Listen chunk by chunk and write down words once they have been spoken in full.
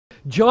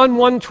John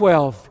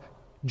 1:12,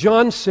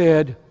 John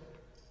said,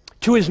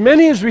 "To as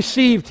many as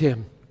received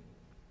him,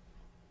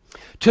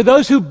 to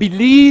those who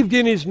believed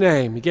in his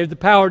name," he gave the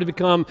power to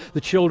become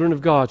the children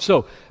of God.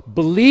 So,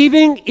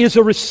 believing is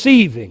a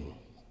receiving.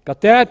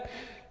 Got that?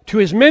 To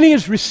as many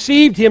as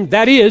received him,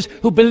 that is,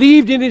 who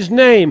believed in his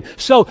name.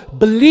 So,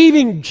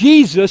 believing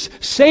Jesus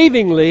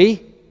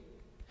savingly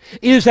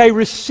is a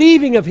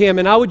receiving of him.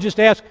 And I would just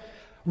ask,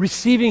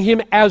 receiving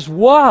him as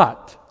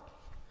what?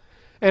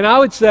 And I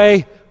would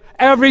say,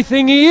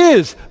 everything he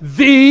is.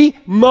 The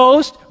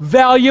most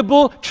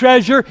valuable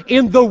treasure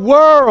in the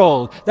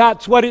world.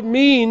 That's what it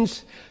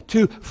means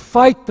to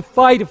fight the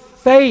fight of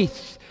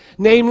faith.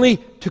 Namely,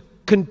 to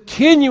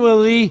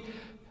continually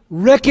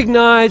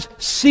recognize,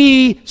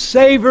 see,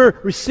 savor,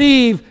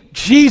 receive.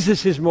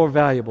 Jesus is more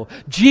valuable.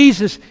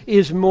 Jesus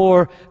is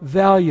more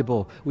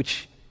valuable.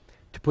 Which,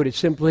 to put it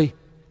simply,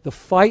 the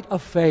fight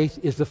of faith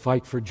is the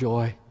fight for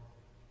joy.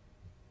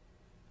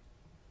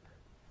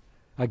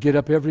 I get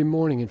up every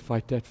morning and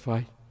fight that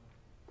fight.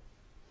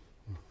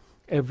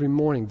 Every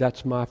morning,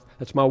 that's my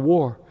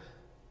war.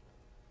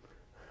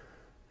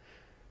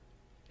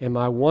 Am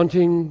I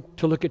wanting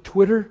to look at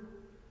Twitter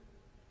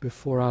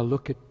before I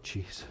look at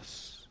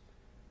Jesus?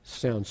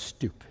 Sounds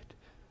stupid.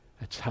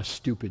 That's how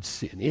stupid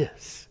sin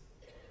is.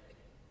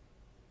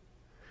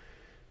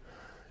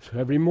 So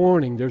every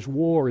morning there's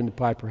war in the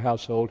Piper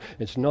household.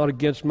 It's not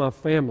against my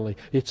family,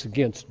 it's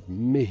against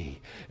me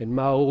and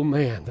my old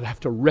man that I have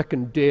to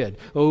reckon dead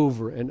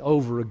over and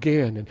over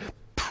again, and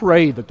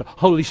pray that the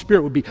Holy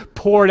Spirit would be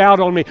poured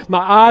out on me. My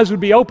eyes would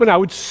be open. I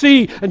would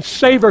see and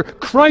savor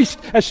Christ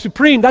as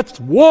supreme. That's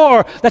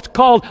war. That's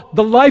called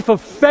the life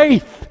of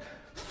faith.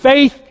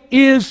 Faith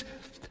is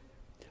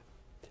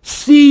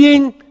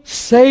seeing,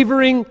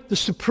 savoring the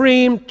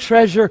supreme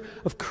treasure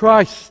of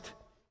Christ.